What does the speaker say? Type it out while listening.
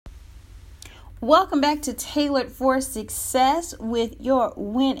Welcome back to Tailored for Success with your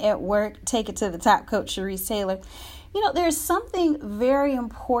Win at Work. Take it to the top, Coach Sharice Taylor. There's something very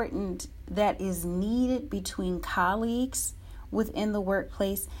important that is needed between colleagues within the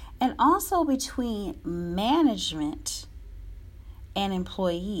workplace and also between management and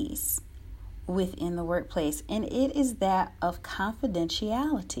employees within the workplace, and it is that of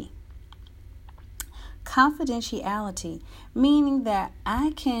confidentiality. Confidentiality, meaning that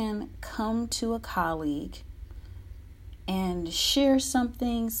I can come to a colleague and share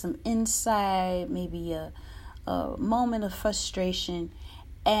something, some insight, maybe a moment of frustration,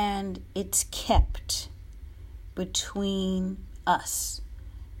 and it's kept between us.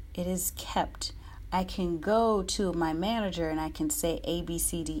 It is kept. I can go to my manager and I can say A, B,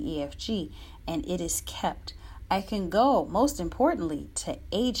 C, D, E, F, G, and it is kept. I can go, most importantly, to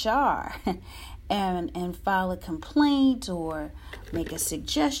HR and file a complaint or make a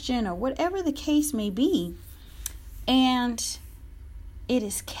suggestion or whatever the case may be, and it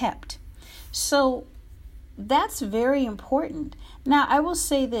is kept. So that's very important. Now, I will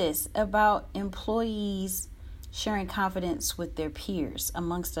say this about employees sharing confidence with their peers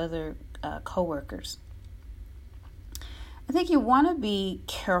amongst other coworkers. I think you want to be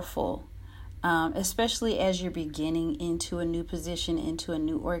careful, especially as you're beginning into a new position, into a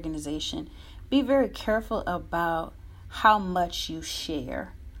new organization. Be very careful about how much you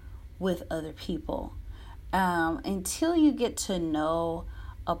share with other people. Until you get to know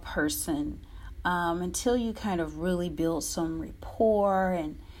a person, until you kind of really build some rapport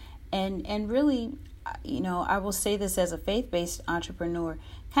and really, I will say this as a faith-based entrepreneur,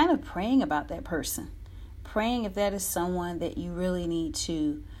 kind of praying about that person, praying if that is someone that you really need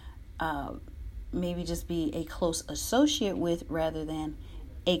to maybe just be a close associate with rather than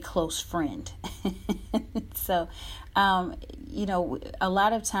a close friend. So, a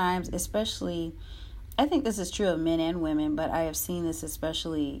lot of times, especially, I think this is true of men and women, but I have seen this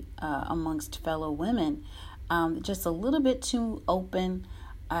especially amongst fellow women, just a little bit too open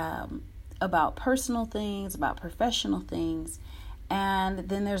about personal things, about professional things, and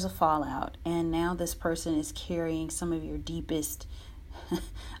then there's a fallout, and now this person is carrying some of your deepest,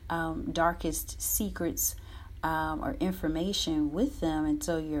 darkest secrets or information with them, and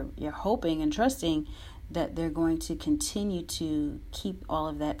so you're hoping and trusting that they're going to continue to keep all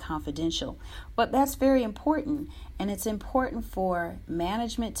of that confidential. But that's very important, and it's important for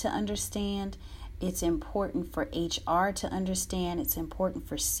management to understand. It's important for HR to understand. It's important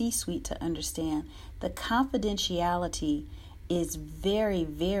for C-suite to understand. The confidentiality is very,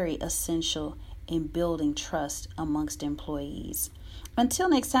 very essential in building trust amongst employees. Until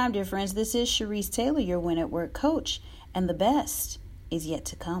next time, dear friends, this is Sharice Taylor, your Win at Work coach, and the best is yet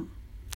to come.